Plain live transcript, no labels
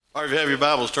All right, if you have your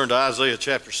Bibles, turn to Isaiah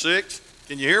chapter 6.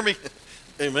 Can you hear me?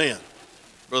 Amen.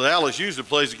 Brother Alex usually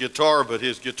plays the guitar, but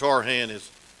his guitar hand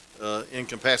is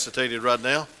incapacitated right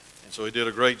now, and so he did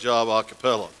a great job a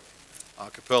cappella. A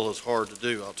cappella is hard to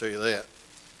do, I'll tell you that.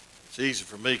 It's easy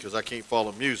for me because I can't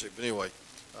follow music, but anyway,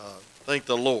 thank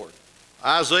the Lord.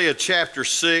 Isaiah chapter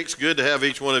 6, good to have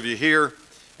each one of you here,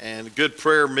 and a good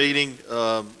prayer meeting.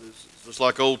 It's just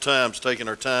like old times, taking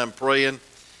our time praying,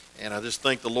 and I just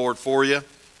thank the Lord for you.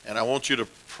 And I want you to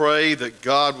pray that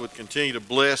God would continue to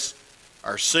bless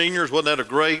our seniors. Wasn't that a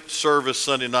great service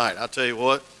Sunday night? I tell you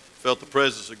what, felt the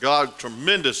presence of God,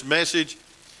 tremendous message.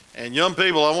 And young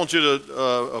people, I want you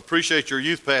to appreciate your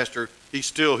youth pastor. He's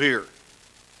still here.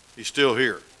 He's still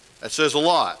here. That says a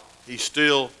lot. He's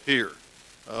still here.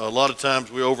 A lot of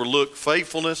times we overlook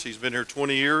faithfulness. He's been here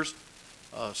 20 years,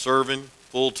 serving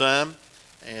full time.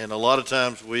 And a lot of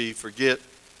times we forget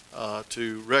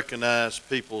to recognize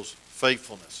people's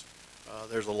faithfulness.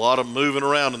 There's a lot of moving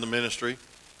around in the ministry.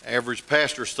 Average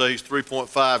pastor stays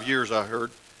 3.5 years, I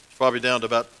heard. It's probably down to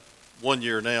about 1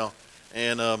 year now.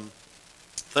 And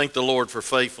thank the Lord for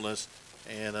faithfulness.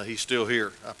 And he's still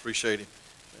here. I appreciate him.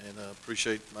 And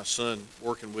appreciate my son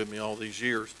working with me all these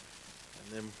years.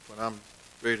 And then when I'm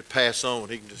ready to pass on,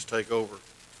 he can just take over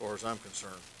as far as I'm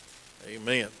concerned.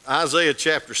 Amen. Isaiah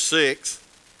chapter 6.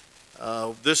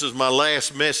 This is my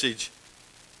last message.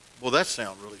 Well, that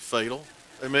sounds really fatal.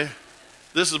 Amen.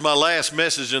 This is my last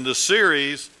message in this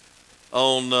series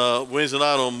on Wednesday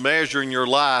night on measuring your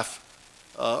life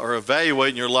or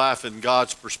evaluating your life in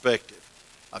God's perspective.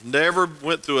 I've never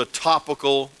went through a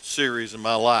topical series in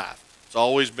my life. It's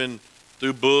always been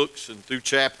through books and through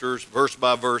chapters, verse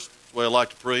by verse. That's the way I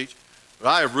like to preach. But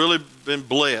I have really been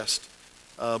blessed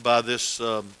by this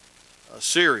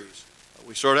series.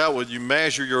 We start out with you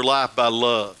measure your life by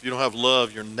love. If you don't have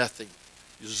love, you're nothing.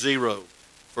 You're zero.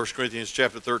 1 Corinthians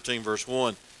chapter 13, verse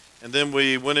 1. And then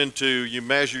we went into you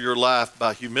measure your life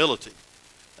by humility.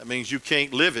 That means you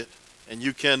can't live it, and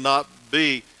you cannot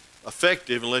be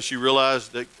effective unless you realize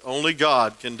that only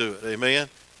God can do it. Amen?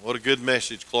 What a good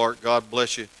message, Clark. God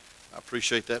bless you. I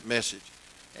appreciate that message.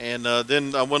 And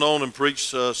then I went on and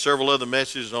preached several other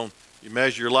messages on you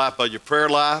measure your life by your prayer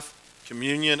life,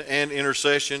 communion, and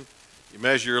intercession. You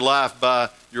measure your life by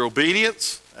your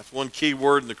obedience. That's one key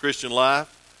word in the Christian life,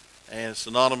 and it's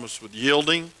synonymous with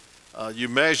yielding. You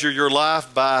measure your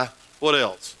life by what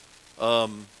else?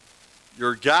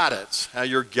 Your guidance, how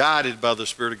you're guided by the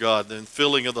Spirit of God, then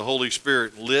filling of the Holy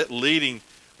Spirit, leading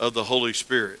of the Holy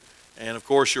Spirit. And, of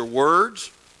course, your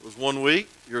words was 1 week.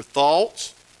 Your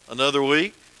thoughts, another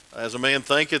week. As a man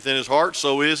thinketh in his heart,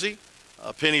 so is he.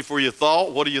 A penny for your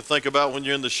thought. What do you think about when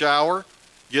you're in the shower?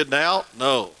 Getting out?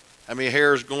 No. How many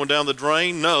hairs going down the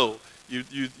drain? No. You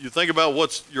think about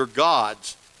what's your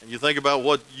God's, and you think about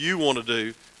what you want to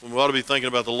do, when we ought to be thinking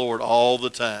about the Lord all the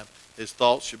time. His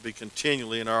thoughts should be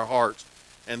continually in our hearts.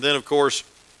 And then, of course,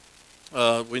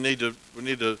 we need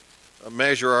to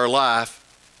measure our life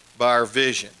by our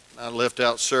vision. I left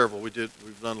out several. We've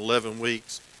done 11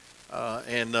 weeks.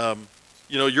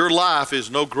 Your life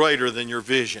is no greater than your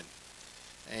vision.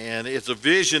 And it's a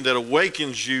vision that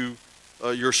awakens you,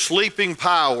 your sleeping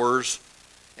powers,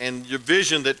 and your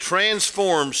vision that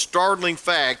transforms startling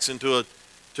facts into a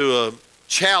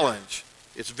challenge.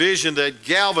 It's vision that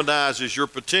galvanizes your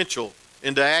potential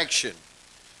into action.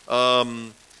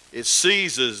 It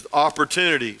seizes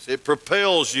opportunities. It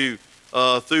propels you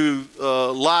through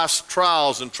life's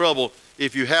trials and trouble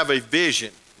if you have a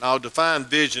vision. I'll define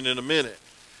vision in a minute.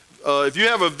 If you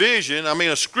have a vision, I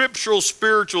mean a scriptural,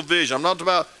 spiritual vision. I'm not talking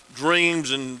about dreams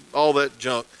and all that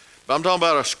junk, but I'm talking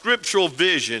about a scriptural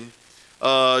vision.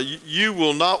 You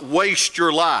will not waste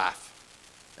your life,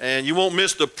 and you won't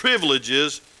miss the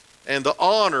privileges and the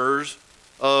honors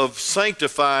of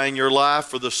sanctifying your life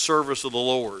for the service of the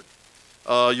Lord.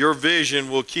 Your vision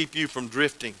will keep you from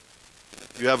drifting.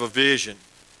 You have a vision,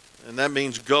 and that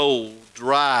means goal,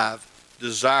 drive,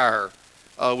 desire.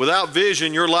 Without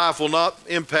vision, your life will not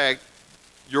impact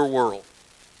your world.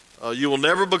 You will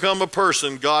never become a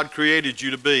person God created you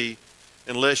to be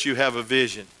unless you have a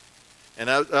vision. And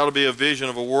that'll be a vision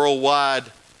of a worldwide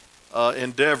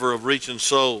endeavor of reaching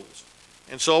souls.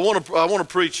 And so I want to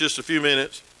preach just a few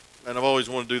minutes, and I've always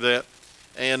wanted to do that.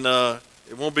 And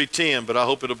it won't be 10, but I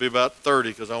hope it'll be about 30,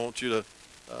 because I want you to,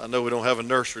 I know we don't have a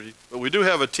nursery, but we do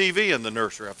have a TV in the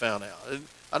nursery, I found out. I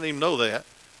didn't even know that.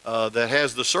 That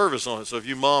has the service on it. So if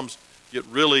you moms get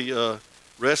really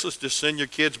restless, just send your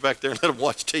kids back there and let them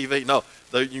watch TV. No,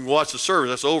 you can watch the service.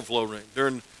 That's the overflow ring.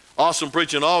 During Awesome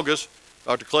Preaching August,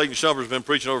 Dr. Clayton Shumper's been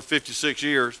preaching over 56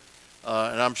 years,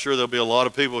 and I'm sure there'll be a lot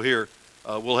of people here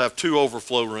we'll have 2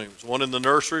 overflow rooms, one in the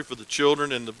nursery for the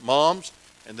children and the moms,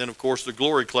 and then, of course, the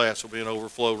glory class will be an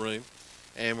overflow room.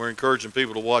 And we're encouraging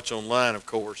people to watch online, of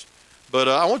course. But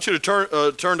I want you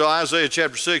to turn to Isaiah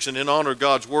chapter 6, and in honor of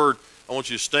God's word, I want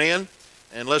you to stand,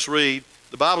 and let's read.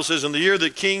 The Bible says, in the year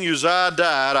that King Uzziah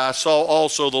died, I saw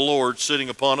also the Lord sitting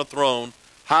upon a throne,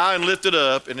 high and lifted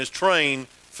up, and his train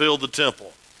filled the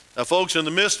temple. Now, folks, in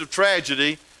the midst of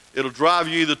tragedy, it'll drive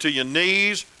you either to your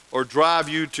knees or drive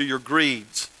you to your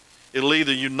greeds. It'll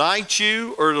either unite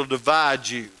you or it'll divide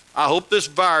you. I hope this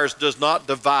virus does not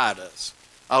divide us.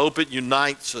 I hope it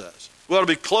unites us. We ought to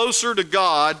be closer to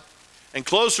God and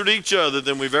closer to each other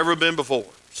than we've ever been before.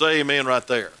 Say amen right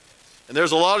there. And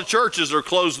there's a lot of churches that are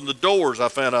closing the doors, I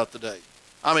found out today.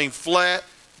 I mean, flat,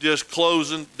 just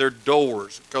closing their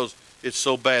doors because it's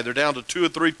so bad. They're down to 2 or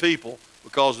 3 people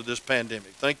because of this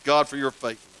pandemic. Thank God for your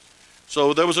faithfulness.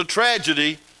 So there was a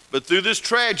tragedy, but through this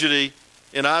tragedy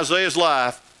in Isaiah's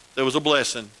life, there was a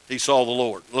blessing. He saw the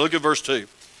Lord. Look at verse 2.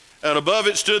 And above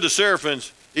it stood the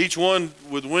seraphims, each one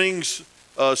with wings,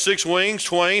 6 wings,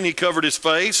 twain he covered his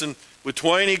face, and with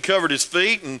twain he covered his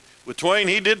feet, and with twain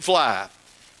he did fly.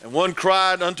 And one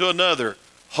cried unto another,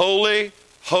 Holy,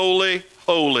 holy,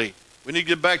 holy. We need to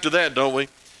get back to that, don't we?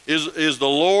 Is the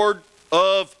Lord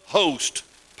of hosts.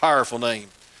 Powerful name.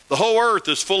 The whole earth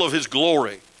is full of his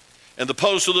glory. And the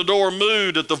posts of the door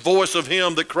moved at the voice of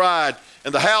him that cried,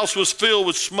 and the house was filled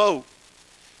with smoke.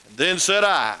 And then said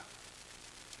I,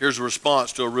 here's a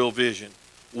response to a real vision,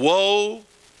 Woe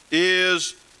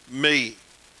is me,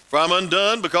 for I'm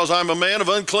undone, because I'm a man of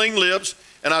unclean lips,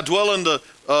 and I dwell in the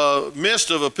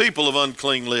midst of a people of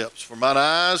unclean lips. For mine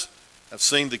eyes have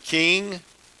seen the King,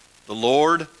 the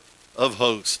Lord of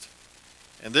hosts.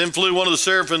 And then flew one of the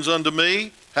seraphims unto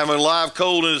me, having a live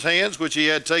coal in his hands, which he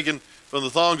had taken from the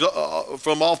thongs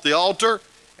from off the altar,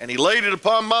 and he laid it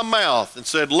upon my mouth, and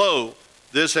said, Lo,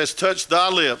 this has touched thy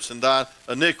lips, and thy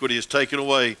iniquity is taken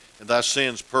away, and thy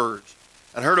sins purged.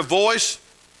 And heard a voice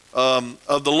of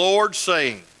the Lord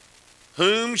saying,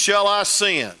 Whom shall I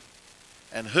send?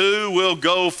 And who will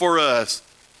go for us?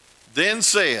 Then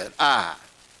said I,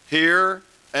 Here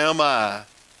am I,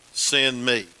 send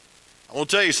me. I want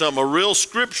to tell you something. A real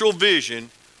scriptural vision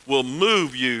will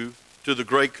move you to the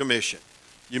Great Commission.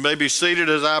 You may be seated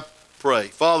as I pray.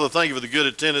 Father, thank you for the good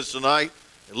attendance tonight.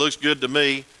 It looks good to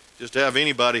me just to have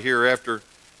anybody here after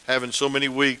having so many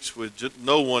weeks with just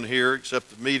no one here except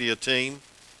the media team.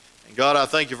 And God, I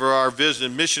thank you for our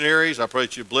visiting missionaries. I pray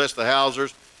that you bless the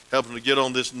Hausers, help them to get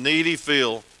on this needy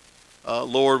field.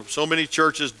 Lord, so many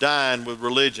churches dying with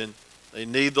religion. They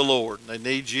need the Lord. They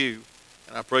need you.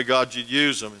 And I pray, God, you'd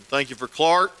use them. And thank you for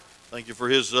Clark. Thank you for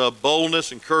his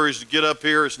boldness and courage to get up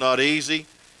here. It's not easy.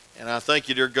 And I thank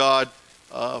you, dear God,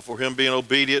 for him being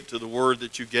obedient to the word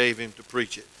that you gave him to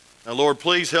preach it. Now, Lord,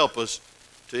 please help us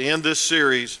to end this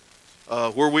series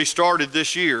where we started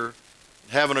this year,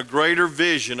 having a greater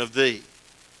vision of thee,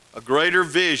 a greater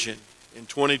vision in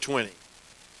 2020.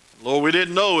 Lord, we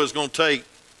didn't know it was going to take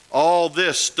all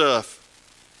this stuff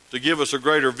to give us a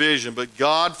greater vision, but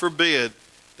God forbid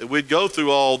that we'd go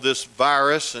through all this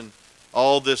virus and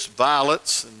all this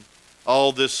violence and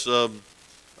all this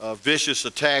vicious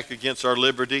attack against our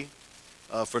liberty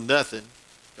for nothing.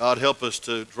 God, help us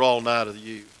to draw nigh to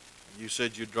you. You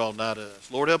said you'd draw nigh to us.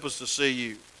 Lord, help us to see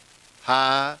you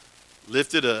high,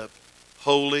 lifted up,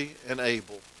 holy, and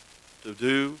able to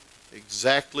do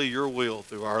exactly your will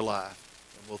through our life.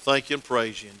 And we'll thank you and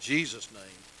praise you in Jesus' name.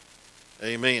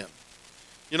 Amen.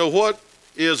 You know, what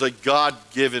is a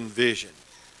God-given vision?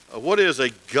 What is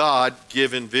a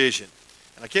God-given vision?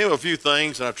 And I came up with a few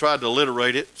things, and I tried to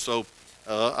alliterate it, so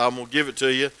I'm going to give it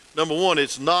to you. Number one,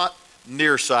 it's not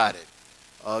nearsighted.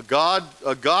 A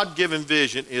God-given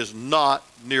vision is not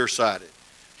nearsighted.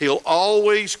 He'll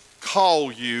always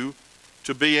call you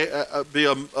to be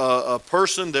a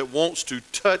person that wants to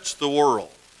touch the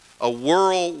world, a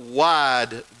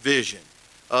worldwide vision.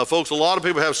 Folks, a lot of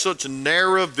people have such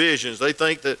narrow visions. They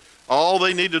think that all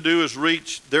they need to do is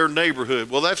reach their neighborhood.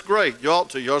 Well, that's great. You ought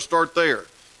to. You ought to start there.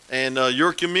 And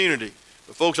your community.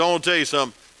 But folks, I want to tell you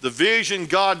something. The vision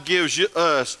God gives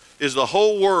us is the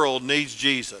whole world needs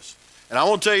Jesus. And I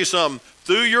want to tell you something.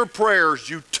 Through your prayers,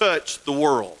 you touch the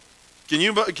world. Can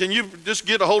you just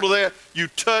get a hold of that? You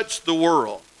touch the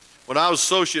world. When I was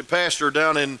associate pastor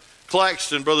down in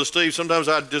Claxton, Brother Steve, sometimes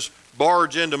I'd just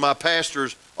barge into my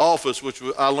pastor's office, which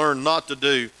I learned not to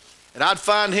do. And I'd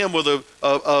find him with a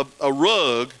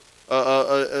rug,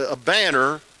 a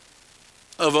banner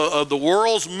of the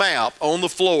world's map on the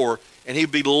floor, and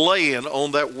he'd be laying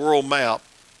on that world map,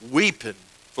 weeping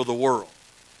for the world.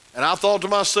 And I thought to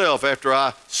myself, after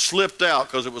I slipped out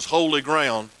because it was holy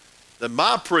ground, that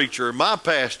my preacher, my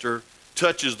pastor,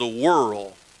 touches the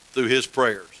world through his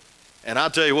prayers. And I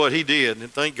tell you what, he did, and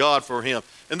thank God for him.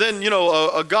 And then,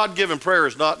 a God-given prayer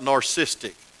is not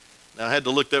narcissistic. Now, I had to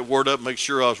look that word up and make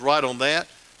sure I was right on that.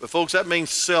 But, folks, that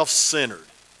means self-centered.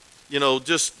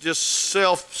 Just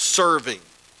self-serving.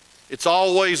 It's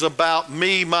always about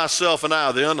me, myself, and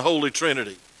I, the unholy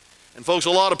trinity. And, folks,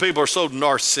 a lot of people are so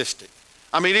narcissistic.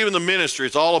 I mean, even the ministry,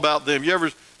 it's all about them. You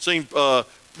ever seen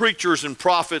preachers and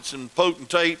prophets and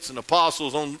potentates and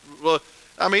apostles on?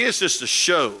 It's just a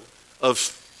show of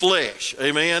flesh.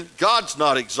 Amen. God's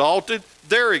not exalted.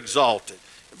 They're exalted.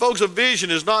 And folks, a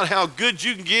vision is not how good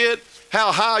you can get,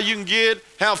 how high you can get,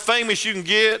 how famous you can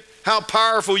get, how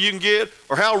powerful you can get,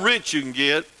 or how rich you can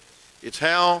get. It's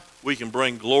how we can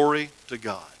bring glory to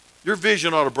God. Your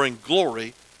vision ought to bring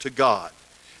glory to God.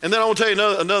 And then I want to tell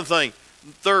you another thing.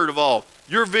 Third of all,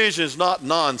 your vision is not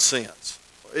nonsense.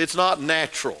 It's not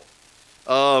natural.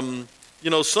 Some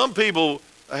people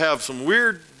have some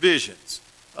weird visions.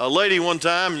 A lady one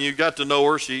time, you got to know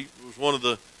her. She was one of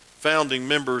the founding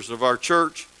members of our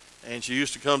church, and she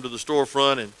used to come to the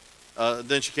storefront, and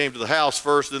then she came to the house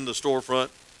first, then the storefront,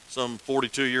 some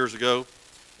 42 years ago.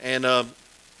 And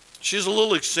she's a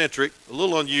little eccentric, a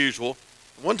little unusual.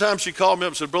 One time she called me up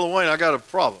and said, "Brother Wayne, I got a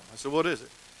problem." I said, "What is it?"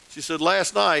 She said,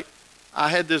 "Last night I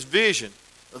had this vision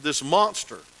of this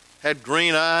monster. Had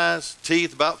green eyes,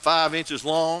 teeth about 5 inches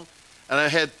long, and I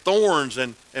had thorns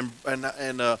and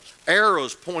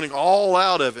arrows pointing all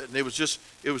out of it. And it was just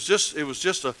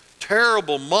a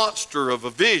terrible monster of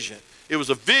a vision. It was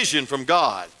a vision from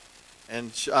God."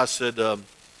 And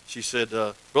she said,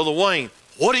 "Brother Wayne,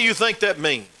 what do you think that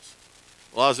means?"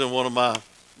 Well, I was in one of my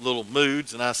little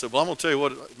moods, and I said, "Well, I'm going to tell you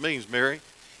what it means, Mary.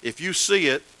 If you see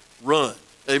it, run."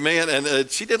 Amen. And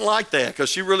she didn't like that because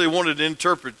she really wanted an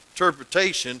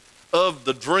interpretation of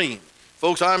the dream.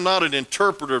 Folks, I'm not an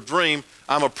interpreter of dream.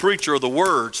 I'm a preacher of the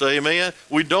word. Say amen.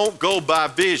 We don't go by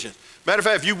vision. Matter of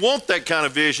fact, if you want that kind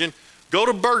of vision, go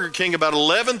to Burger King about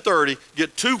 11:30,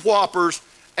 get 2 Whoppers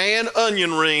and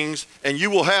onion rings, and you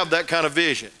will have that kind of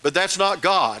vision. But that's not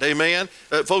God. Amen.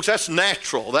 Folks, that's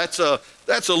natural. That's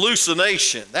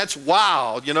hallucination. That's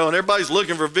wild, and everybody's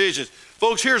looking for visions.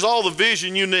 Folks, here's all the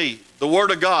vision you need. The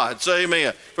Word of God. Say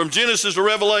amen. From Genesis to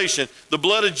Revelation, the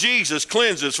blood of Jesus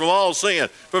cleanses from all sin.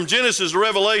 From Genesis to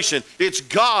Revelation, it's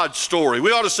God's story.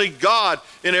 We ought to see God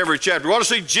in every chapter. We ought to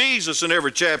see Jesus in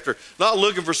every chapter, not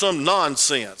looking for some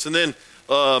nonsense. And then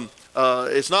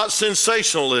it's not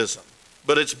sensationalism,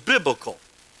 but it's biblical.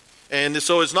 And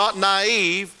so it's not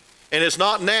naive, and it's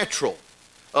not natural.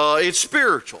 It's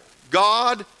spiritual.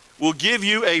 God will give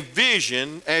you a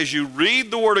vision as you read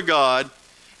the Word of God.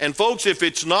 And folks, if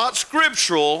it's not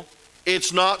scriptural,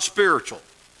 it's not spiritual.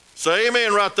 Say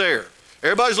amen right there.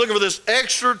 Everybody's looking for this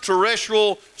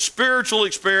extraterrestrial spiritual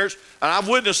experience. And I've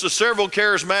witnessed to several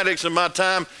charismatics in my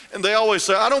time, and they always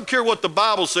say, "I don't care what the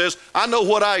Bible says, I know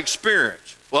what I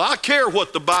experience." Well, I care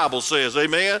what the Bible says,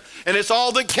 amen? And it's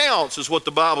all that counts is what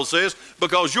the Bible says,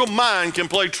 because your mind can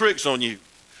play tricks on you.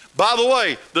 By the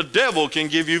way, the devil can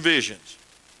give you visions.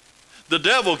 The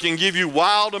devil can give you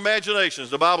wild imaginations.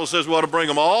 The Bible says we ought to bring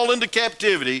them all into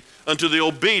captivity unto the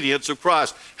obedience of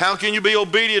Christ. How can you be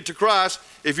obedient to Christ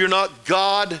if you're not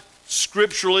God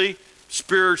scripturally,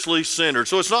 spiritually centered?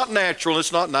 So it's not natural,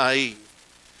 it's not naive.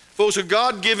 Folks, a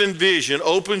God-given vision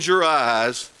opens your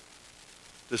eyes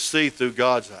to see through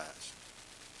God's eyes.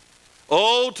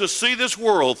 Oh, to see this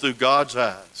world through God's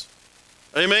eyes.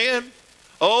 Amen?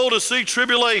 Oh, to see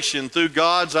tribulation through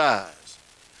God's eyes.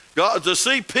 God, to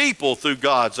see people through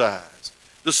God's eyes,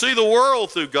 to see the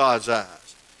world through God's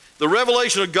eyes. The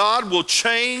revelation of God will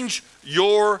change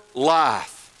your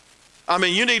life. I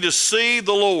mean, you need to see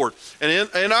the Lord. And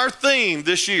in our theme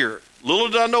this year, little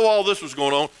did I know all this was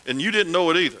going on, and you didn't know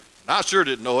it either. I sure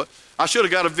didn't know it. I should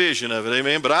have got a vision of it,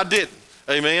 amen, but I didn't,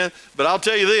 amen. But I'll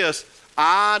tell you this,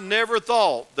 I never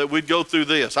thought that we'd go through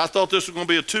this. I thought this was going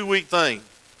to be a 2-week thing.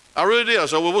 I really did. I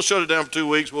said, well, we'll shut it down for 2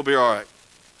 weeks. We'll be all right.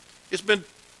 It's been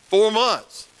 4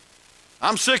 months.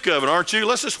 I'm sick of it, aren't you?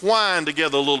 Let's just whine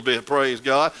together a little bit, praise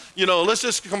God. Let's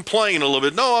just complain a little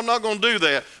bit. No, I'm not going to do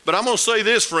that. But I'm going to say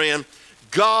this, friend.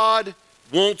 God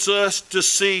wants us to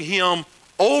see Him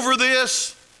over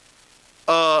this,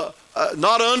 not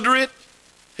under it.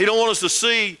 He don't want us to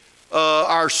see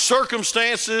our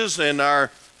circumstances and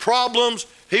our problems.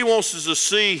 He wants us to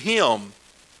see Him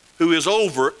who is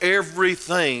over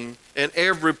everything and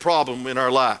every problem in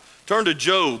our life. Turn to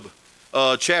Job.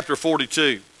 Chapter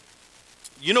 42.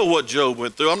 You know what Job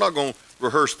went through. I'm not going to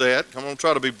rehearse that. I'm going to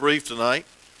try to be brief tonight.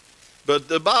 But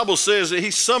the Bible says that he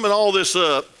summed all this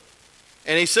up,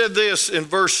 and he said this in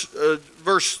verse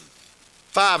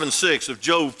 5 and 6 of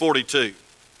Job 42.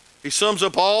 He sums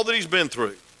up all that he's been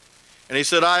through. And he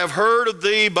said, I have heard of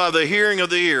thee by the hearing of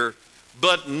the ear,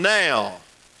 but now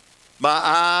my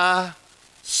eye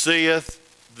seeth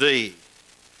thee.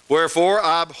 Wherefore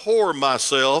I abhor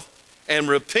myself and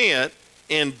repent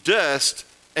in dust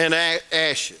and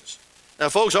ashes. Now,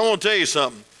 folks, I want to tell you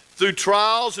something. Through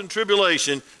trials and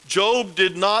tribulation, Job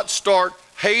did not start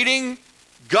hating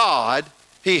God.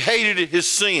 He hated his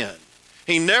sin.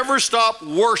 He never stopped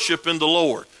worshiping the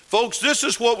Lord. Folks, this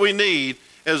is what we need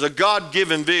as a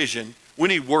God-given vision. We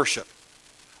need worship.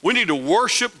 We need to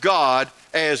worship God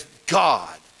as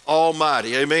God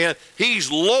Almighty. Amen.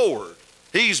 He's Lord.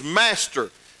 He's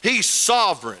Master. He's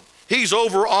sovereign. He's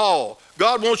over all.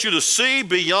 God wants you to see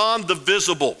beyond the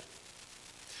visible.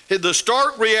 The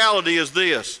stark reality is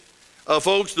this,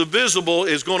 folks, the visible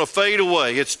is going to fade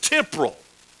away. It's temporal.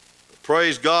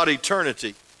 Praise God,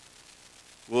 eternity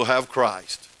will have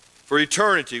Christ. For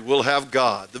eternity we'll have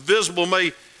God. The visible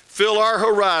may fill our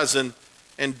horizon,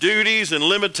 and duties and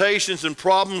limitations and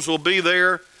problems will be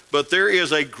there, but there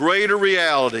is a greater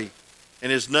reality,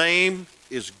 and his name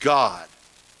is God.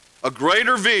 A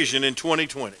greater vision in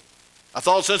 2020. I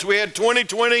thought since we had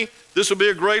 2020, this would be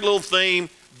a great little theme,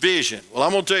 vision. Well,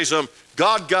 I'm going to tell you something.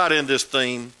 God got in this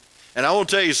theme, and I want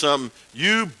to tell you something.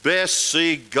 You best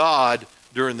see God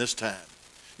during this time.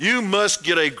 You must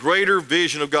get a greater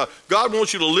vision of God. God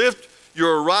wants you to lift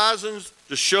your horizons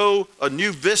to show a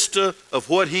new vista of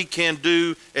what he can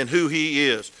do and who he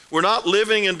is. We're not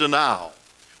living in denial.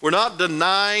 We're not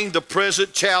denying the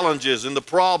present challenges and the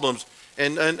problems.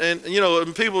 And you know,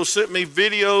 and people sent me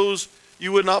videos.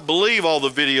 You would not believe all the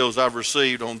videos I've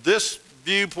received on this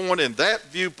viewpoint and that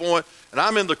viewpoint. And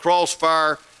I'm in the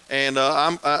crossfire, and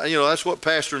you know, that's what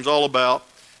pastoring's all about.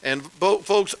 And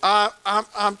folks, I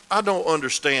don't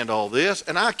understand all this,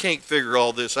 and I can't figure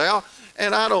all this out,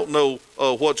 and I don't know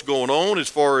what's going on as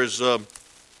far as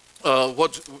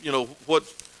what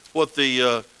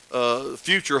the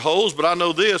future holds. But I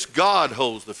know this: God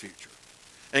holds the future,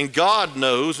 and God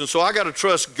knows, and so I got to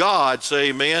trust God, say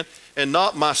amen, and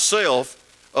not myself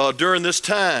during this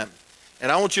time.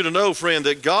 And I want you to know, friend,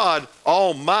 that God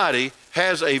Almighty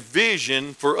has a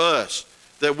vision for us,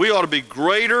 that we ought to be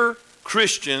greater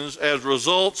Christians as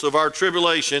results of our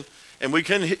tribulation. And we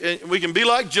can be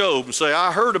like Job and say,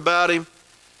 I heard about him,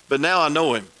 but now I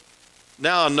know him.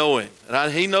 Now I know him.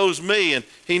 And he knows me, and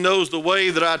he knows the way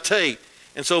that I take.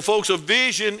 And so, folks, a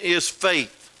vision is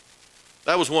faith.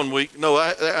 That was 1 week. No,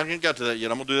 I haven't got to that yet.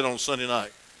 I'm going to do that on Sunday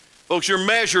night. Folks, you're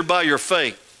measured by your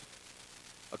faith.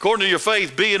 According to your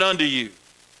faith, be it unto you.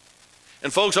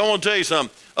 And folks, I want to tell you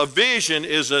something. A vision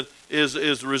is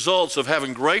the results of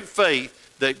having great faith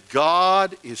that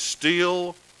God is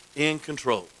still in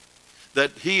control,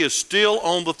 that he is still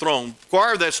on the throne.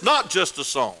 Choir, that's not just a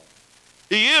song.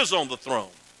 He is on the throne.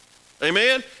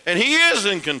 Amen? And he is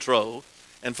in control.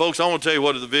 And folks, I want to tell you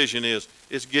what the vision is.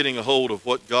 It's getting a hold of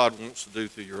what God wants to do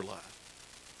through your life.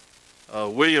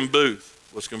 William Booth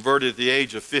was converted at the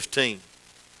age of 15.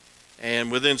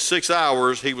 And within 6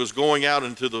 hours, he was going out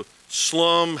into the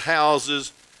slum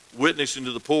houses, witnessing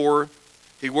to the poor.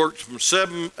 He worked from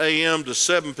 7 a.m. to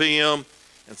 7 p.m.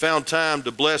 and found time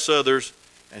to bless others.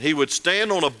 And he would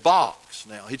stand on a box.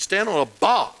 Now, he'd stand on a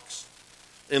box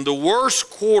in the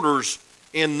worst quarters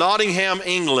in Nottingham,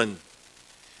 England.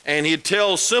 And he'd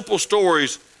tell simple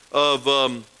stories of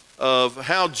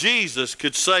how Jesus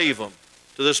could save them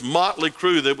to this motley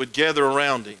crew that would gather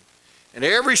around him. And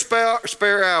every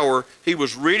spare hour, he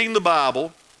was reading the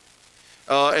Bible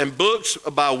and books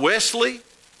by Wesley,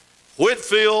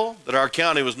 Whitefield, that our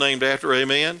county was named after,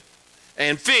 amen,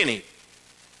 and Finney.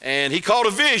 And he called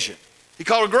a vision. He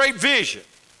called a great vision.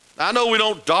 I know we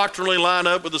don't doctrinally line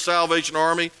up with the Salvation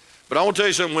Army, but I want to tell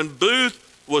you something. When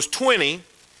Booth was 20,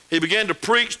 he began to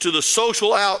preach to the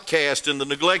social outcast in the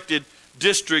neglected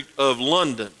district of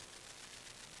London,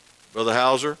 Brother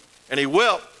Hauser. And he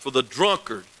wept for the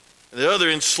drunkard and the other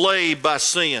enslaved by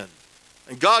sin.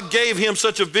 And God gave him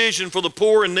such a vision for the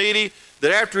poor and needy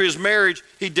that after his marriage,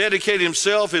 he dedicated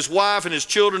himself, his wife, and his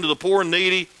children to the poor and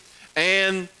needy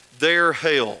and their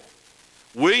hell.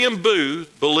 William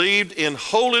Booth believed in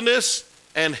holiness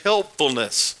and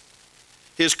helpfulness.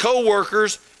 His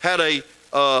co-workers had a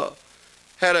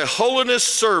holiness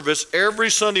service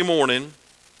every Sunday morning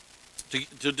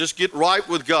to just get right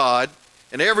with God,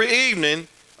 and every evening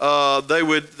they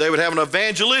would have an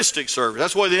evangelistic service.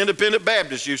 That's what the Independent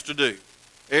Baptists used to do.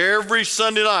 Every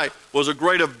Sunday night was a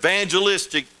great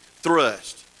evangelistic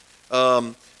thrust.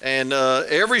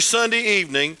 Every Sunday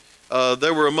evening,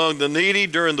 they were among the needy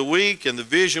during the week, and the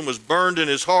vision was burned in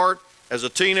his heart as a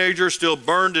teenager, still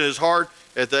burned in his heart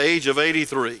at the age of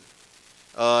 83.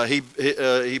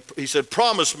 He said,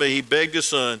 promise me, he begged his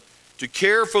son, to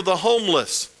care for the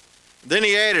homeless. Then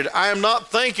he added, I am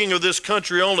not thinking of this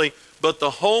country only, but the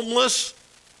homeless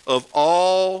of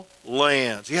all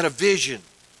lands. He had a vision.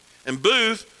 And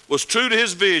Booth was true to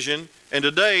his vision. And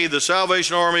today, the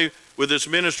Salvation Army, with its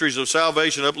ministries of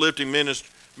salvation, uplifting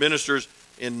ministers,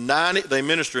 they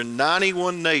minister in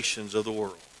 91 nations of the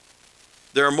world.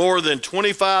 There are more than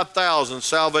 25,000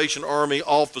 Salvation Army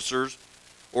officers,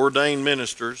 ordained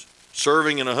ministers,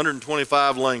 serving in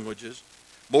 125 languages.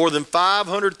 More than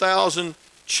 500,000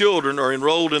 children are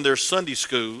enrolled in their Sunday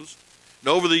schools. And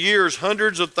over the years,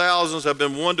 hundreds of thousands have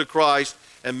been won to Christ,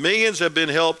 and millions have been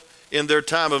helped in their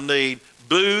time of need.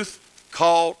 Booth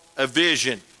caught a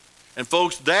vision. And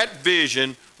folks, that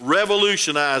vision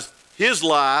revolutionized his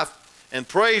life. And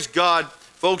praise God,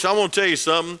 folks, I want to tell you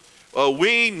something.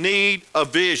 We need a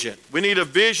vision. We need a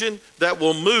vision that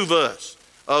will move us.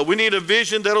 We need a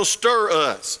vision that will stir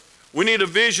us. We need a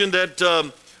vision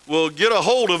that will get a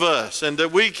hold of us and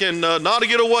that we can not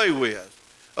get away with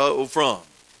from.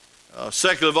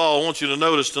 Second of all, I want you to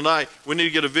notice tonight, we need to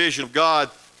get a vision of God,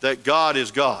 that God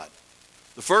is God.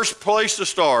 The first place to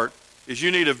start is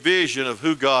you need a vision of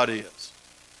who God is.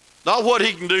 Not what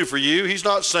he can do for you. He's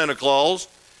not Santa Claus.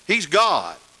 He's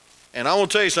God. And I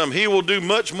want to tell you something. He will do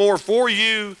much more for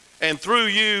you and through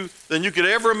you than you could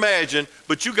ever imagine,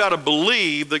 but you got to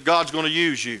believe that God's going to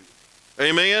use you.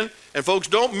 Amen? And folks,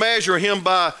 don't measure him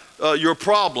by your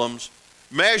problems.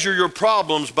 Measure your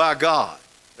problems by God.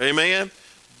 Amen?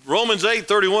 Romans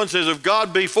 8:31 says, if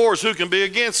God be for us, who can be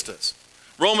against us?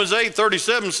 Romans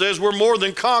 8:37 says, we're more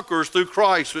than conquerors through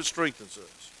Christ who strengthens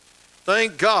us.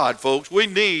 Thank God, folks. We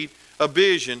need a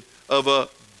vision of a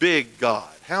big God.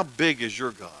 How big is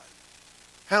your God?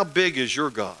 How big is your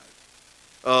God?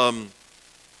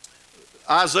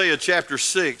 Isaiah chapter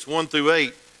 6, 1 through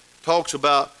 8, talks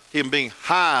about him being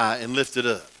high and lifted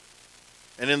up.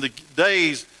 And in the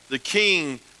days, the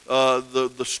king,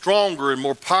 the stronger and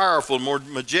more powerful and more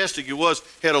majestic he was,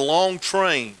 had a long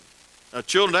train. Now,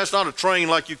 children, that's not a train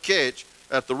like you catch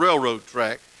at the railroad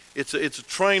track. It's a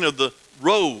train of the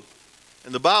robe.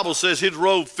 And the Bible says his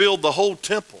robe filled the whole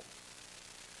temple.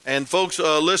 And folks,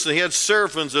 listen, he had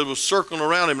seraphims that was circling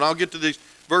around him. And I'll get to these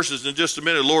verses in just a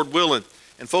minute, Lord willing.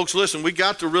 And folks, listen, we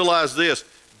got to realize this.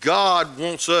 God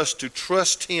wants us to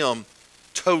trust him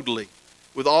totally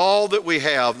with all that we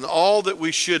have and all that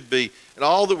we should be and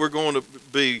all that we're going to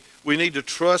be. We need to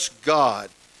trust God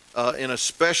in a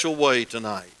special way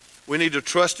tonight. We need to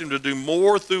trust him to do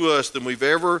more through us than we've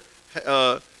ever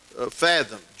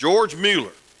fathomed. George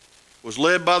Mueller was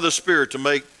led by the Spirit to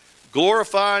make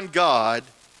glorifying God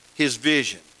his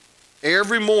vision.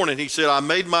 Every morning he said, I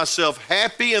made myself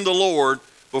happy in the Lord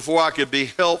before I could be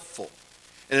helpful.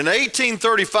 And in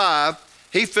 1835,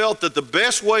 he felt that the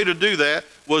best way to do that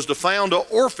was to found an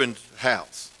orphan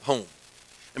home.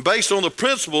 And based on the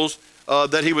principles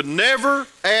that he would never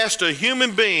ask a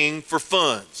human being for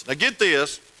funds. Now get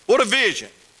this, what a vision.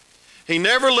 He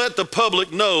never let the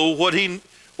public know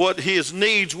what his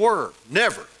needs were,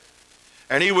 never.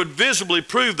 And he would visibly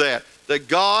prove that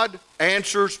God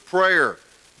answers prayer.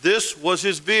 This was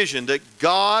his vision, that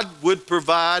God would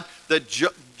provide, that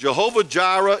Jehovah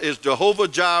Jireh is Jehovah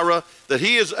Jireh, that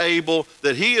he is able,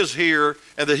 that he is here,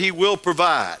 and that he will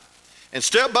provide. And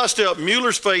step by step,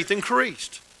 Mueller's faith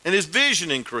increased, and his vision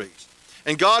increased.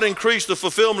 And God increased the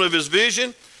fulfillment of his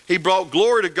vision. He brought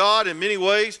glory to God in many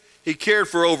ways. He cared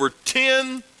for over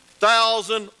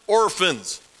 10,000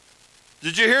 orphans.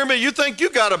 Did you hear me? You think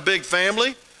you got a big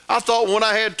family? I thought when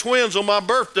I had twins on my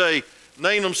birthday,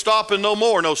 named them Stopping No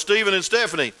More. No, Stephen and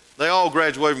Stephanie. They all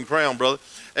graduated from Crown, brother.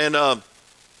 And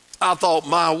I thought,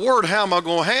 my word, how am I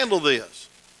going to handle this?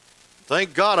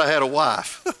 Thank God I had a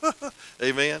wife.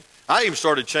 Amen. I even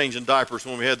started changing diapers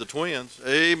when we had the twins.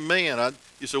 Amen.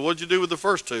 You said, what'd you do with the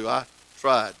first two? I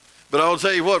tried. But I'll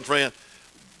tell you what, friend,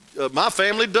 my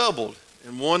family doubled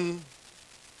in one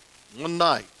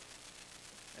night.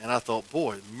 And I thought,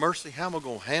 boy, mercy, how am I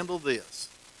going to handle this?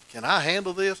 Can I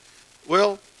handle this?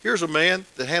 Well, here's a man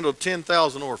that handled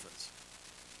 10,000 orphans.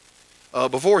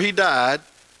 Before he died,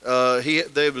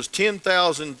 there was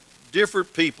 10,000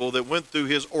 different people that went through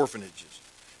his orphanages.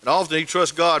 And often he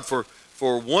trusts God for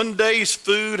one day's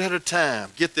food at a time.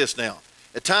 Get this now.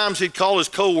 At times he'd call his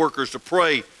co-workers to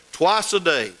pray twice a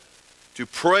day, to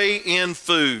pray in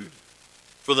food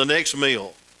for the next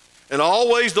meal. And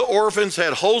always the orphans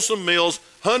had wholesome meals.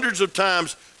 Hundreds of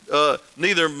times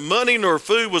neither money nor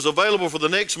food was available for the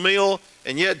next meal.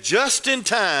 And yet just in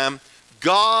time,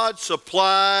 God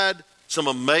supplied some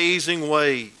amazing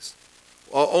ways.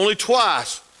 Only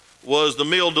twice was the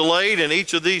meal delayed, and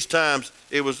each of these times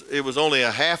it was only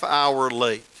a half hour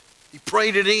late. He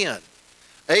prayed it in.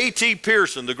 A.T.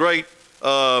 Pierson, the great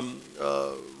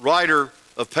writer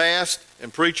of past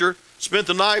and preacher, spent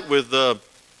the night with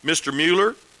Mr.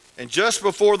 Mueller, and just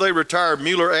before they retired,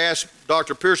 Mueller asked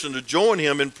Dr. Pierson to join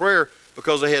him in prayer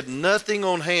because they had nothing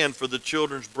on hand for the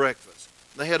children's breakfast.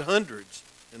 They had hundreds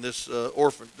in this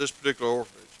particular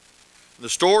orphanage. And the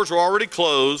stores were already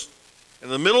closed. In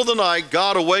the middle of the night,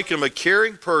 God awakened a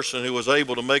caring person who was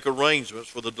able to make arrangements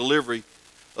for the delivery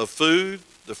of food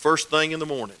the first thing in the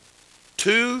morning.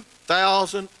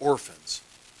 2,000 orphans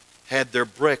had their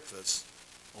breakfast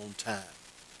on time.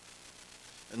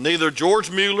 And neither George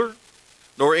Mueller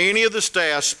nor any of the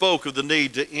staff spoke of the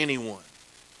need to anyone.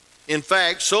 In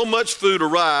fact, so much food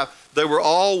arrived, they were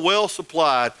all well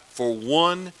supplied for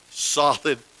one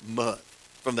solid month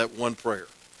from that one prayer.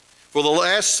 For the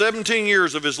last 17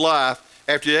 years of his life,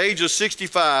 after the age of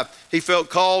 65, he felt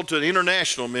called to an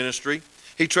international ministry.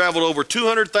 He traveled over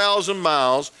 200,000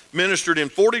 miles, ministered in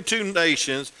 42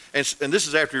 nations, and this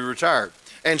is after he retired,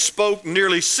 and spoke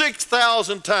nearly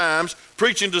 6,000 times,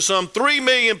 preaching to some 3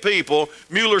 million people.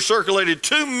 Mueller circulated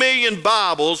 2 million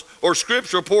Bibles or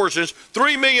scriptural portions,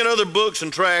 3 million other books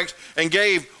and tracts, and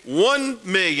gave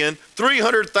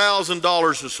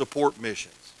 $1,300,000 to support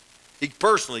missions. He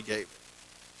personally gave it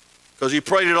because he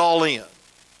prayed it all in,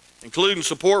 including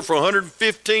support for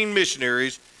 115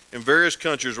 missionaries in various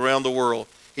countries around the world.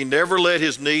 He never let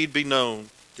his need be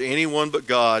known to anyone but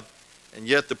God, and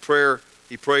yet the prayer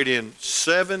he prayed in,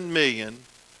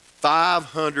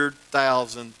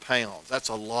 7,500,000 pounds. That's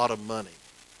a lot of money.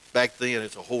 Back then,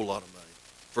 it's a whole lot of money.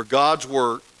 For God's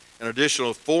work, an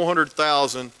additional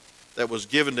 400,000 that was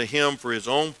given to him for his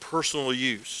own personal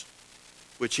use,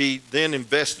 which he then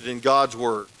invested in God's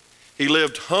work. He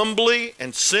lived humbly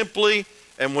and simply,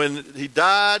 and when he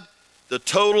died, the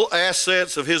total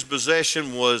assets of his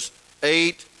possession was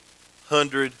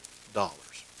 $800.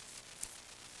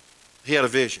 He had a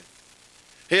vision.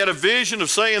 He had a vision of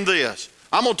saying this: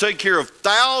 I'm going to take care of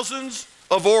thousands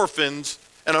of orphans,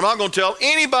 and I'm not going to tell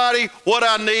anybody what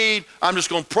I need. I'm just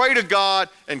going to pray to God,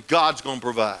 and God's going to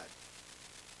provide.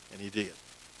 And he did.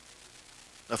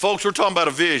 Now, folks, we're talking about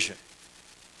a vision.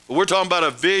 But we're talking about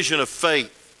a vision of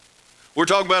faith. We're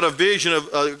talking about a vision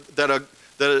of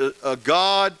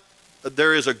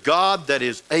there is a God that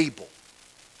is able,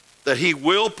 that he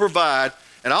will provide,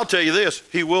 and I'll tell you this,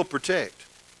 he will protect.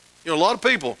 You know, a lot of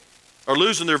people are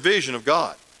losing their vision of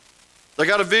God. They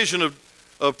got a vision of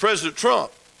President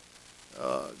Trump.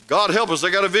 God help us,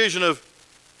 they got a vision of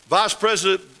Vice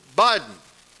President Biden.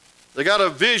 They got a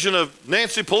vision of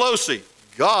Nancy Pelosi.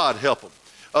 God help them.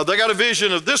 They got a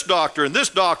vision of this doctor and this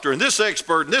doctor and this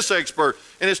expert and this expert,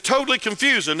 and it's totally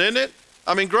confusing, isn't it?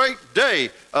 I mean, great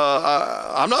day.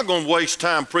 I'm not going to waste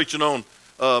time preaching on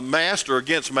mask or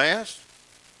against mask.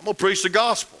 I'm going to preach the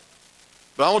gospel.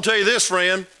 But I want to tell you this,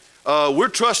 friend. We're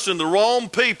trusting the wrong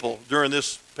people during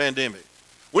this pandemic.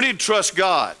 We need to trust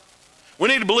God. We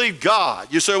need to believe God.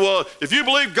 You say, well, if you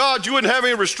believe God, you wouldn't have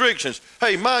any restrictions.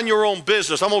 Hey, mind your own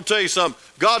business. I'm going to tell you something.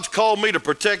 God's called me to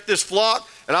protect this flock,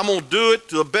 and I'm going to do it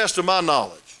to the best of my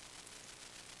knowledge.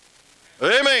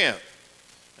 Amen.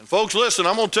 And folks, listen,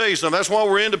 I'm going to tell you something. That's why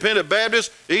we're independent Baptists.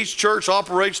 Each church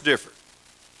operates different.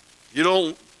 You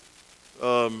don't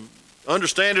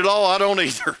understand it all. I don't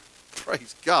either.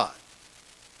 Praise God.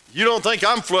 You don't think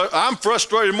I'm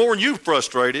frustrated more than you're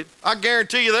frustrated. I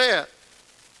guarantee you that.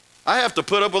 I have to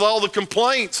put up with all the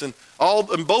complaints and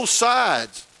both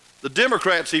sides. The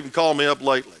Democrats even called me up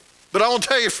lately. But I want to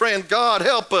tell you, friend, God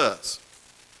help us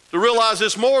to realize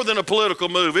it's more than a political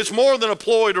move. It's more than a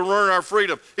ploy to earn our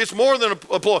freedom. It's more than a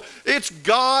ploy. It's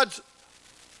God's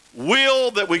will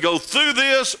that we go through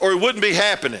this, or it wouldn't be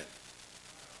happening.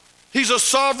 He's a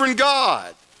sovereign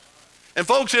God. And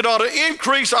folks, it ought to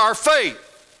increase our faith.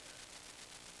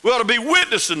 We ought to be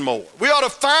witnessing more. We ought to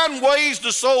find ways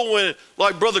to soul win,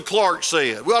 like Brother Clark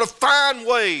said. We ought to find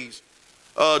ways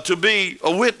to be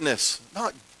a witness,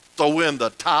 not throw in the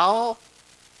towel.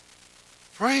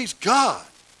 Praise God.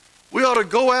 We ought to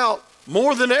go out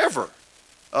more than ever.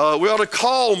 We ought to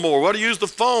call more. We ought to use the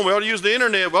phone. We ought to use the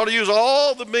internet. We ought to use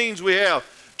all the means we have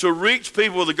to reach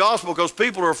people with the gospel, because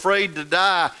people are afraid to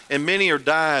die, and many are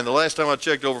dying. The last time I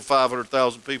checked, over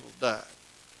 500,000 people died.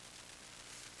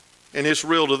 And it's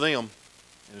real to them,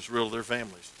 and it's real to their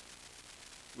families.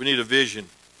 We need a vision.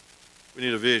 We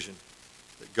need a vision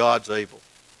that God's able.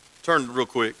 Turn real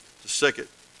quick to 2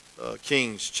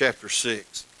 Kings chapter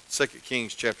 6. 2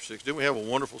 Kings chapter 6. Didn't we have a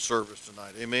wonderful service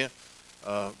tonight? Amen?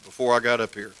 Before I got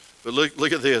up here. But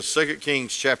look at this, 2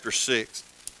 Kings chapter 6.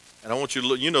 And I want you to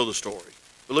look, you know the story.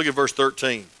 But look at verse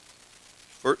 13.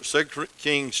 2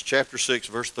 Kings chapter 6,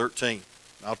 verse 13.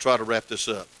 I'll try to wrap this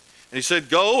up. And he said,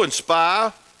 go and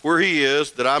spy where he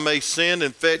is, that I may send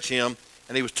and fetch him.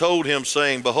 And he was told him,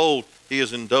 saying, behold, he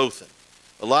is in Dothan.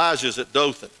 Elijah is at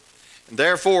Dothan. And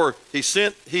therefore he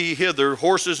sent hither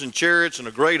horses and chariots and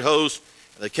a great host.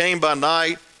 And they came by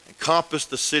night and compassed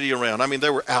the city around. I mean, they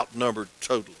were outnumbered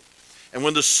totally. And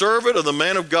when the servant of the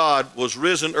man of God was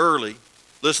risen early,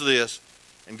 listen to this,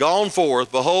 and gone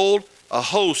forth, behold, a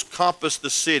host compassed the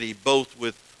city, both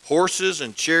with horses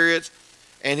and chariots.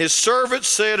 And his servant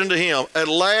said unto him, at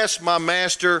last, my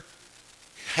master,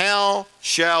 how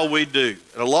shall we do?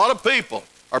 And a lot of people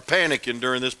are panicking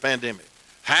during this pandemic.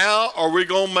 How are we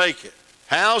going to make it?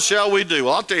 How shall we do?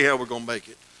 Well, I'll tell you how we're going to make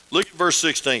it. Look at verse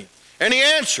 16. And he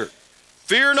answered,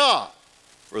 fear not,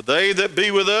 for they that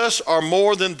be with us are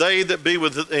more than they that be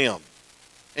with them.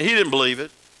 And he didn't believe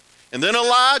it. And then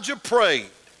Elijah prayed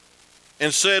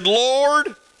and said,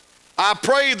 Lord, I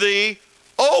pray thee,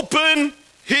 open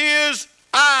his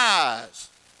eyes,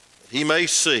 that he may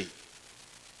see.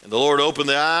 And the Lord opened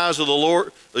the eyes of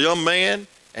the young man,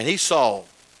 and he saw.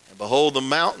 And behold, the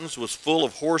mountains was full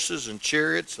of horses and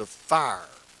chariots of fire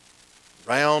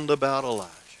round about Elijah.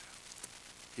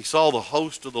 He saw the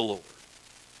host of the Lord.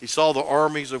 He saw the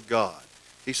armies of God.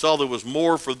 He saw there was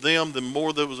more for them than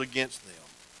more that was against them.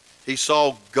 He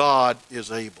saw God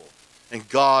is able, and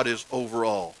God is over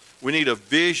all. We need a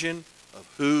vision of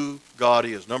who God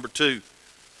is. Number two,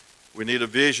 we need a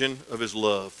vision of his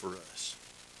love for us.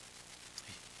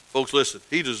 Folks, listen,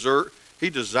 he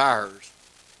desires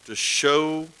to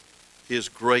show his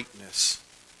greatness,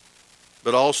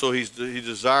 but also he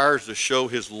desires to show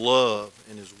his love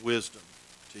and his wisdom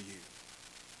to you.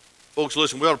 Folks,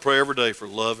 listen, we ought to pray every day for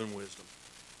love and wisdom.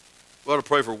 We ought to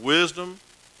pray for wisdom.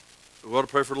 We ought to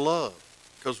pray for love.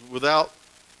 Because without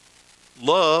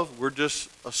love, we're just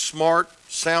a smart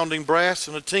sounding brass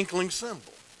and a tinkling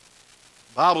cymbal.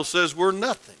 The Bible says we're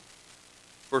nothing.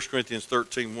 1 Corinthians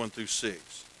 13, 1 through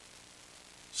 6.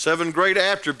 7 great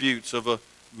attributes of a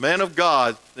man of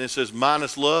God. And it says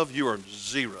minus love, you are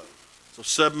zero. So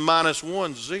 7 minus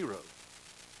 1 is 0.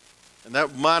 And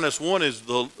that minus 1 is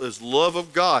love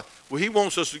of God. Well, he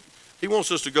wants us to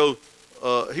go.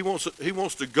 He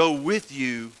wants to go with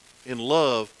you in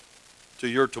love to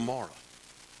your tomorrow.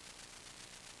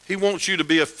 He wants you to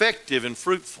be effective and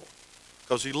fruitful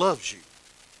because he loves you.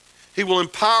 He will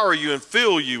empower you and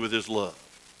fill you with his love.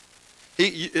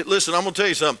 Listen, I'm going to tell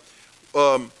you something.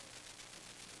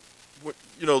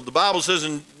 The Bible says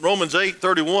in Romans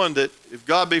 8:31 that if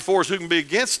God be for us, who can be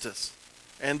against us?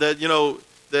 And that,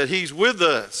 that he's with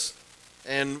us,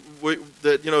 and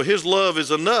that his love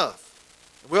is enough.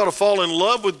 We ought to fall in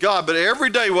love with God, but every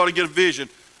day we ought to get a vision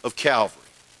of Calvary,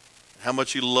 and how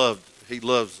much he loves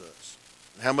us,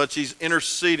 and how much he's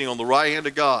interceding on the right hand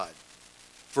of God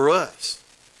for us,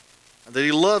 and that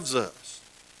he loves us.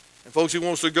 And folks, he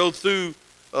wants to go through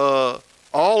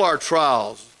all our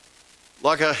trials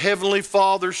like a heavenly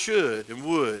father should and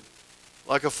would,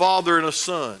 like a father and a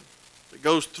son that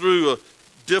goes through a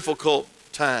difficult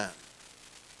time.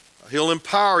 He'll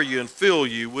empower you and fill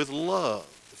you with love.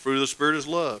 The fruit of the Spirit is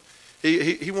love.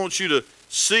 He wants you to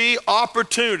see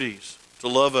opportunities to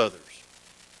love others.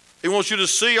 He wants you to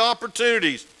see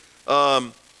opportunities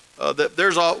that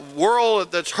there's a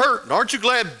world that's hurting. Aren't you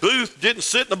glad Booth didn't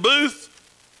sit in a booth?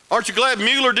 Aren't you glad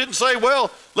Mueller didn't say,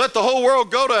 well, let the whole world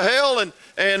go to hell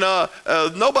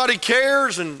and nobody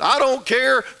cares and I don't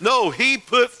care? No, he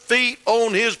put feet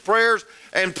on his prayers,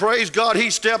 and praise God, he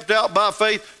stepped out by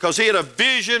faith because he had a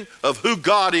vision of who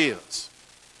God is.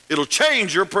 It'll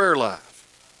change your prayer life.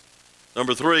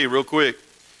 Number 3, real quick,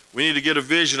 we need to get a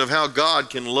vision of how God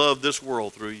can love this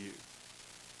world through you.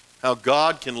 How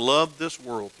God can love this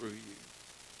world through you.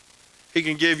 He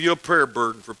can give you a prayer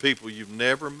burden for people you've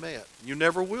never met. You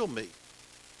never will meet.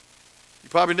 You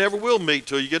probably never will meet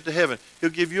till you get to heaven. He'll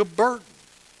give you a burden.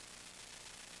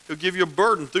 He'll give you a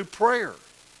burden through prayer.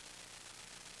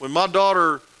 When my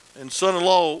daughter and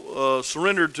son-in-law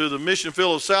surrendered to the mission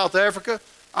field of South Africa,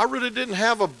 I really didn't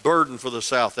have a burden for the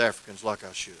South Africans like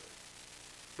I should.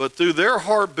 But through their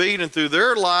heartbeat and through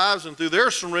their lives and through their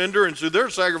surrender and through their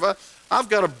sacrifice, I've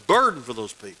got a burden for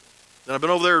those people. And I've been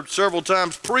over there several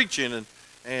times preaching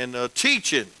and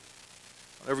teaching.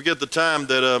 I'll never forget the time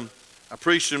that I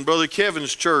preached in Brother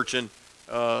Kevin's church, and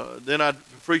then I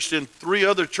preached in 3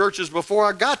 other churches before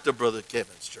I got to Brother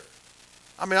Kevin's church.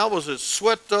 I mean, I was at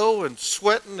sweato and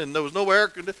sweating, and there was no air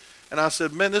conditioning. And I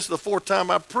said, man, this is the 4th time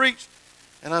I preached.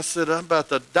 And I said, I'm about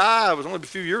to die. It was only a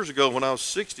few years ago when I was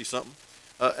 60-something,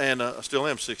 and I still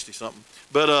am 60-something.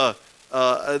 But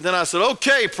and then I said,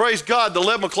 okay, praise God, the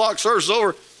 11 o'clock service is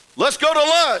over. Let's go to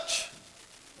lunch.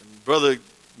 And Brother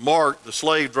Mark, the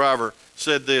slave driver,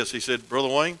 said this. He said, Brother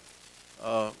Wayne,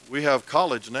 we have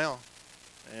college now,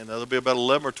 and there'll be about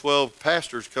 11 or 12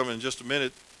 pastors coming in just a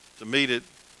minute to meet at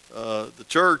the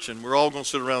church, and we're all going to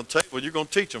sit around the table. You're going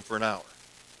to teach them for an hour.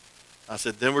 I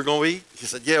said, then we're going to eat? He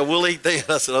said, yeah, we'll eat then.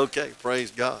 I said, okay,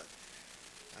 praise God.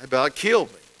 That about killed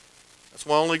me. That's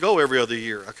why I only go every other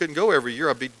year. I couldn't go every year.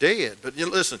 I'd be dead. But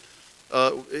listen,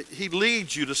 he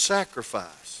leads you to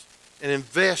sacrifice and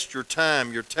invest your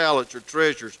time, your talent, your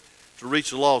treasures to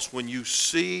reach the lost when you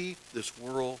see this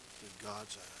world through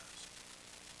God's eyes.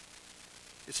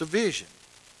 It's a vision.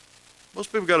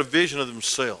 Most people got a vision of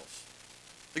themselves.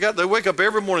 They wake up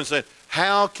every morning saying,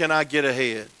 how can I get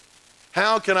ahead?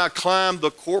 How can I climb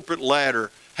the corporate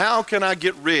ladder? How can I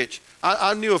get rich?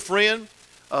 I knew a friend,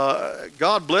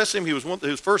 God bless him, he was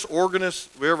his first organist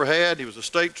we ever had. He was a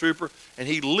state trooper, and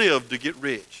he lived to get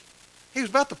rich. He was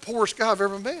about the poorest guy I've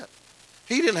ever met.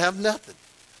 He didn't have nothing.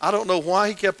 I don't know why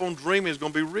he kept on dreaming he was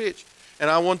going to be rich.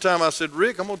 And one time I said,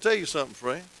 Rick, I'm going to tell you something,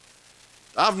 friend.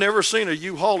 I've never seen a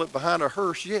U-Haul it behind a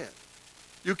hearse yet.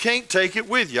 You can't take it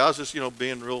with you. I was just,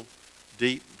 being real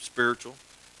deep and spiritual.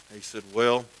 And he said,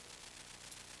 well,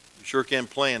 you sure can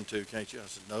plan to, can't you? I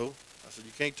said, no. I said,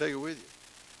 you can't take it with you.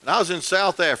 And I was in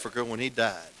South Africa when he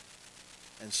died.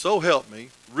 And so help me,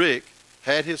 Rick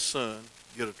had his son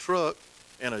get a truck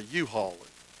and a U-Hauler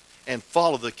and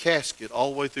follow the casket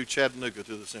all the way through Chattanooga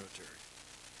to the cemetery.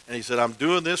 And he said, I'm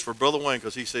doing this for Brother Wayne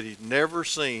because he said he'd never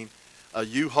seen a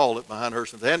U-Haul it behind her.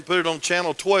 If they hadn't put it on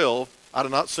Channel 12, I'd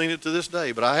have not seen it to this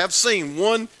day. But I have seen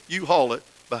one U-Haul it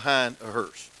behind a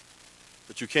hearse.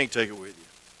 But you can't take it with you.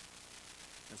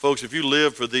 And folks, if you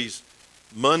live for these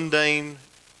mundane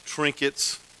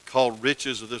trinkets called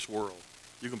riches of this world,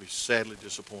 you're going to be sadly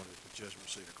disappointed at the judgment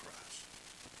seat of Christ.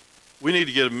 We need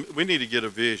to get a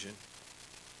vision.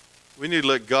 We need to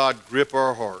let God grip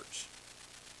our hearts.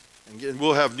 And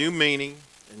we'll have new meaning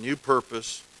and new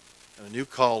purpose and a new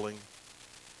calling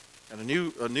and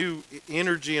a new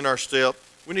energy in our step.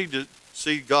 We need to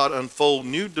see God unfold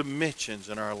new dimensions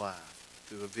in our life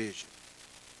through a vision.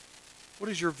 What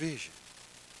is your vision?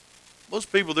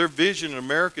 Most people, their vision in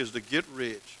America is to get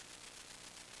rich,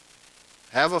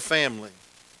 have a family.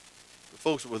 But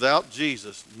folks, without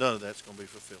Jesus, none of that's going to be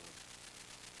fulfilling.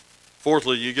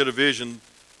 Fourthly, you get a vision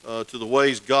to the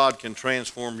ways God can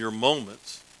transform your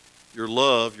moments, your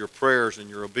love, your prayers, and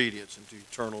your obedience into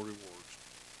eternal rewards.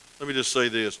 Let me just say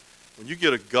this. When you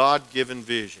get a God-given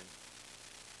vision,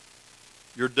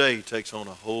 your day takes on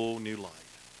a whole new light.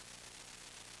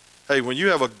 Hey, when you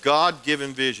have a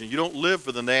God-given vision, you don't live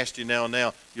for the nasty now and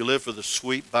now. You live for the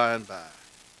sweet by and by.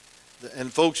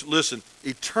 And folks, listen,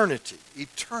 eternity.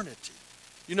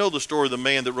 You know the story of the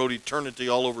man that wrote eternity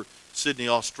all over Sydney,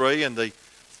 Australia, and they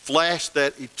flashed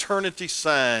that eternity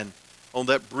sign on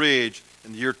that bridge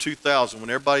in the year 2000 when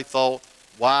everybody thought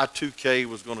Y2K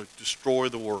was going to destroy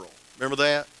the world. Remember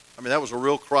that? I mean, that was a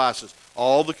real crisis.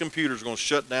 All the computers are going to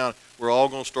shut down. We're all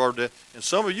going to starve to death. And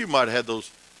some of you might have had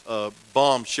those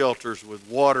bomb shelters with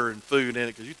water and food in it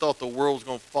because you thought the world was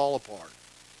going to fall apart.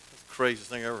 That's the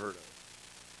craziest thing I ever heard of.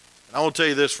 And I want to tell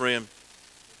you this, friend.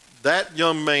 That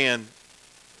young man,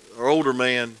 or older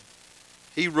man,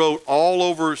 he wrote all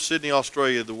over Sydney,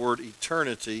 Australia, the word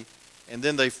eternity, and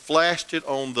then they flashed it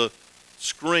on the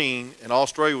screen, and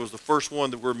Australia was the first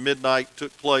one where midnight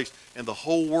took place, and the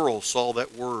whole world saw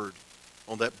that word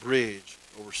on that bridge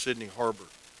over Sydney Harbor.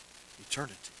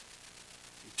 Eternity.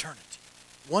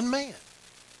 One man.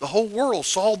 The whole world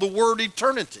saw the word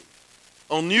eternity.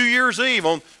 On New Year's Eve,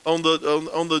 on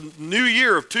the new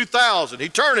year of 2000,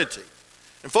 eternity.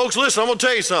 And folks, listen, I'm going to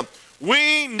tell you something.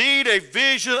 We need a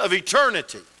vision of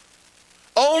eternity.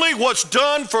 Only what's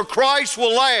done for Christ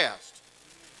will last.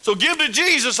 So give to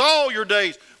Jesus all your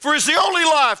days, for it's the only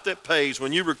life that pays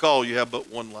when you recall you have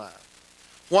but one life.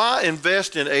 Why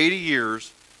invest in 80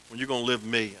 years when you're going to live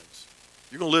millions?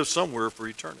 You're going to live somewhere for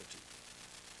eternity.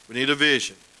 We need a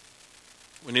vision.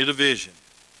 We need a vision.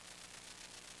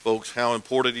 Folks, how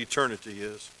important eternity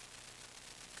is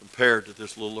compared to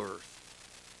this little earth.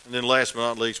 And then last but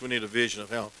not least, we need a vision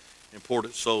of how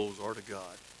important souls are to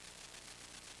God.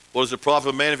 What does it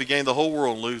profit a man if he gain the whole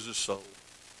world and lose his soul?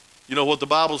 You know what the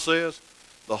Bible says?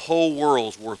 The whole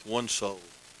world's worth one soul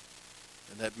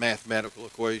in that mathematical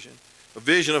equation. A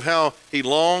vision of how he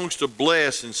longs to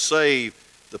bless and save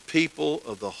the people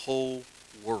of the whole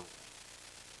world.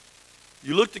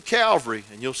 You look to Calvary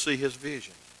and you'll see his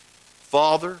vision.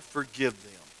 Father, forgive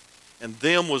them. And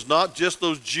them was not just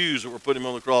those Jews that were putting him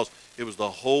on the cross. It was the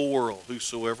whole world,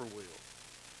 whosoever will.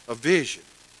 A vision.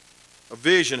 A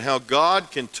vision how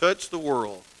God can touch the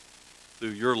world through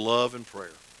your love and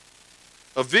prayer.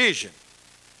 A vision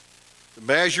to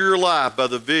measure your life by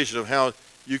the vision of how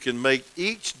you can make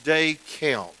each day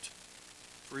count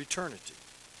for eternity.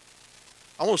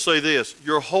 I want to say this.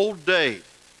 Your whole day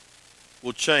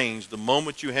will change the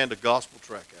moment you hand a gospel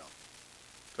tract out,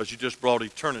 because you just brought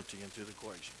eternity into the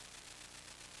equation.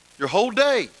 Your whole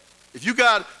day. If you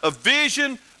got a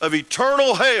vision of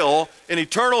eternal hell and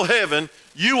eternal heaven,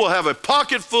 you will have a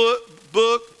pocket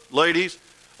book, ladies,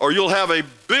 or you'll have a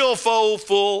billfold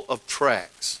full of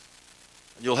tracts.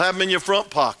 And you'll have them in your front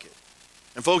pocket.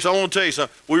 And folks, I want to tell you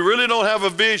something. We really don't have a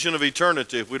vision of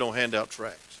eternity if we don't hand out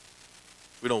tracts.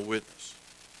 We don't witness.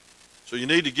 So you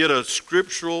need to get a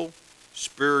scriptural,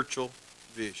 spiritual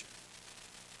vision.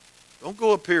 Don't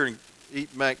go up here and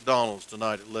eat McDonald's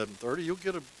tonight at 11:30. You'll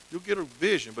get a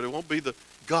vision, but it won't be the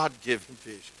God-given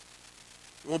vision.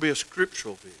 It won't be a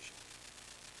scriptural vision.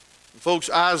 And folks,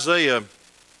 Isaiah,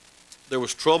 there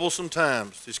was troublesome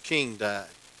times. His king died.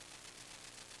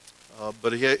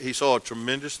 But he saw a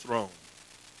tremendous throne.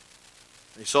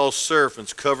 He saw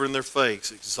seraphims covering their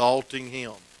face, exalting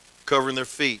him, covering their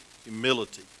feet,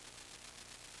 humility.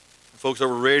 And folks, they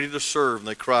were ready to serve, and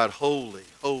they cried, holy,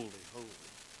 holy, holy.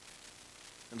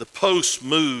 And the posts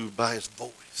moved by his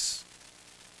voice.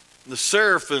 And the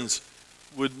seraphims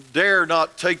would dare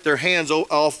not take their hands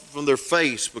off from their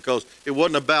face because it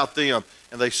wasn't about them.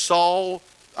 And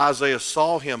Isaiah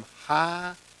saw him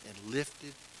high and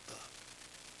lifted up.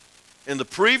 In the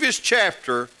previous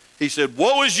chapter, he said,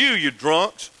 woe is you, you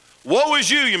drunks. Woe is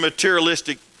you, you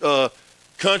materialistic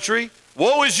country.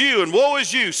 Woe is you, and woe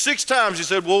is you. 6 times he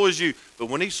said, woe is you. But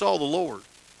when he saw the Lord,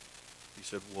 he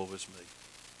said, woe is me.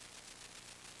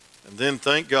 And then,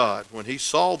 thank God, when he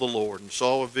saw the Lord and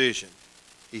saw a vision,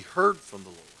 he heard from the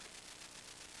Lord.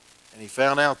 And he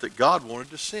found out that God wanted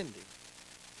to send him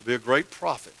to be a great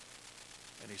prophet.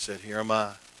 And he said, here am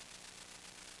I,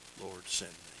 Lord,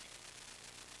 send me.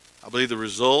 I believe the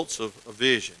results of a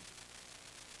vision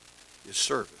is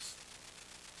service.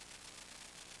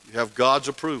 You have God's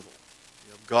approval.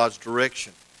 You have God's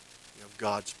direction. You have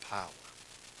God's power.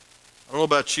 I don't know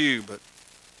about you, but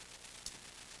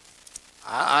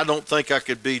I don't think I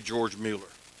could be George Mueller.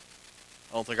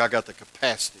 I don't think I got the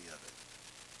capacity of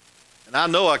it. And I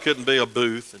know I couldn't be a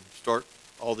Booth and start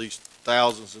all these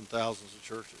thousands and thousands of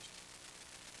churches.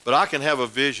 But I can have a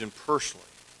vision personally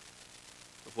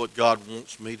of what God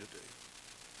wants me to do.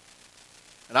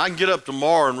 And I can get up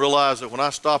tomorrow and realize that when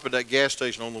I stop at that gas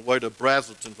station on the way to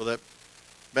Braselton for that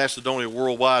Macedonia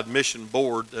Worldwide Mission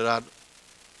Board that I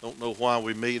don't know why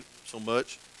we meet so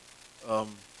much,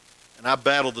 and I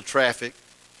battle the traffic,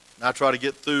 and I try to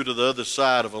get through to the other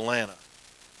side of Atlanta,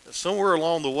 that somewhere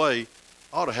along the way,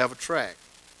 I ought to have a tract.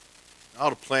 I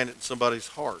ought to plant it in somebody's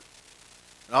heart.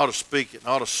 And I ought to speak it, and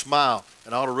I ought to smile,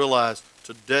 and I ought to realize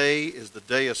today is the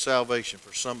day of salvation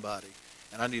for somebody,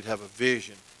 and I need to have a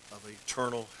vision of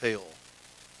eternal hell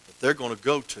that they're going to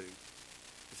go to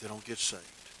if they don't get saved.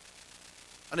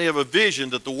 I need to have a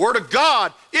vision that the Word of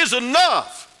God is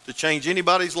enough to change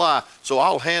anybody's life, so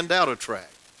I'll hand out a tract.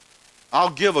 I'll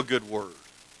give a good word.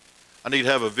 I need to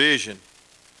have a vision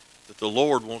that the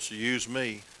Lord wants to use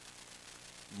me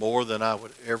more than I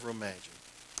would ever imagine.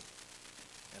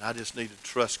 And I just need to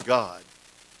trust God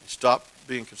and stop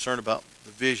being concerned about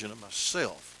the vision of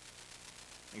myself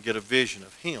and get a vision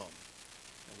of Him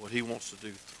and what He wants to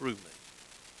do through me.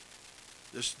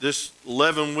 This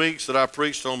 11 weeks that I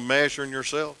preached on measuring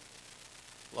yourself,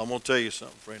 well, I'm going to tell you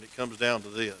something, friend. It comes down to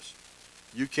this.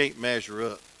 You can't measure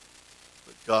up,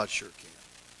 but God sure can.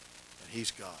 And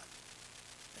He's God.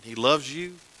 And He loves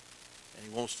you, and He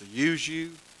wants to use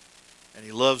you, and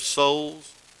He loves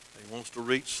souls, and He wants to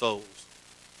reach souls.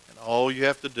 And all you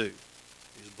have to do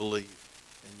is believe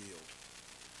and yield.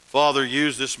 Father,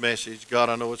 use this message. God,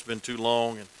 I know it's been too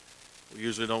long, and we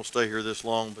usually don't stay here this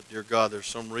long, but dear God, there's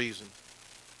some reason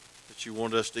that you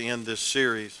want us to end this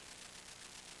series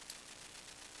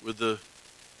with the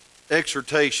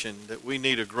exhortation that we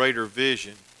need a greater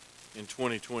vision in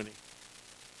 2020.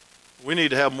 We need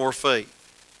to have more faith,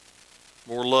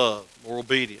 more love, more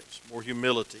obedience, more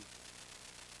humility,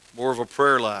 more of a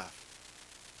prayer life,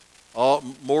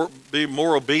 be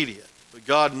more obedient. But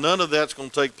God, none of that's going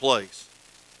to take place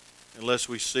unless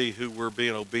we see who we're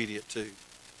being obedient to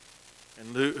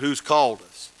and who's called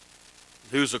us,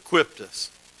 who's equipped us.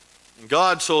 And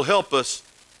God, so help us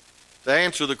to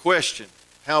answer the question,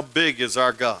 how big is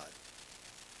our God?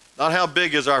 Not how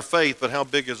big is our faith, but how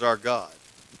big is our God?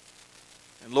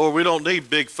 And Lord, we don't need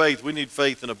big faith. We need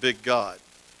faith in a big God.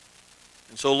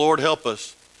 And so, Lord, help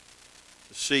us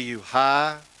to see you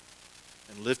high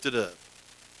and lifted up.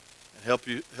 And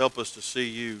help us to see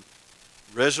you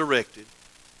resurrected,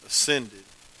 ascended,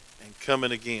 and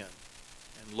coming again.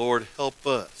 And Lord, help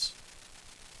us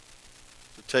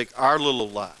to take our little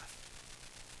life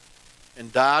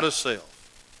and die to self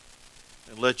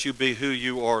and let you be who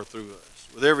you are through us.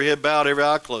 With every head bowed, every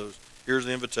eye closed, here's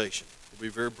the invitation. We'll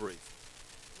be very brief.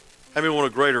 How many want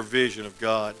a greater vision of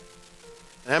God?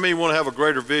 And how many want to have a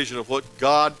greater vision of what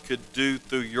God could do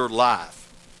through your life?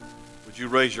 Would you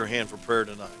raise your hand for prayer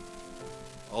tonight?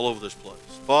 All over this place.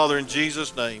 Father, in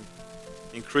Jesus' name,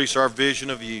 increase our vision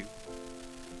of you.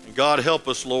 And God, help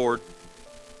us, Lord.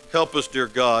 Help us, dear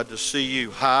God, to see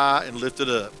you high and lifted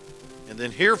up, and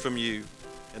then hear from you,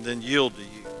 and then yield to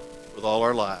you with all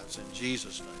our lives. In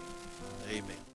Jesus' name, amen.